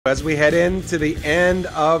As we head into the end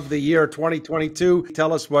of the year 2022,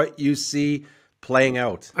 tell us what you see playing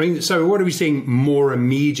out. I mean, so what are we seeing more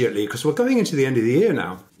immediately? Because we're going into the end of the year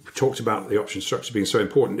now. We talked about the option structure being so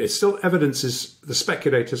important. It still evidences the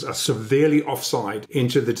speculators are severely offside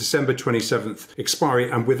into the December 27th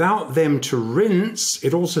expiry. And without them to rinse,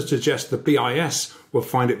 it also suggests the BIS will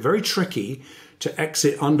find it very tricky to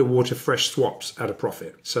exit underwater fresh swaps at a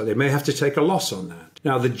profit. So they may have to take a loss on that.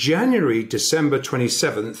 Now, the December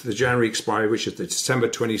 27th, the January expiry, which is the December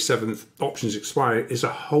 27th options expiry, is a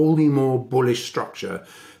wholly more bullish structure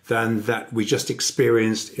than that we just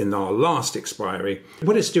experienced in our last expiry.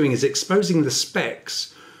 What it's doing is exposing the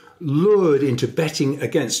specs lured into betting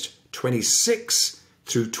against 26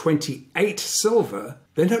 through 28 silver.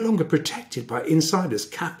 They're no longer protected by insiders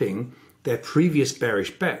capping their previous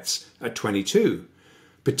bearish bets at 22,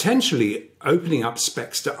 potentially opening up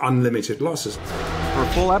specs to unlimited losses. For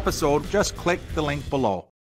a full episode, just click the link below.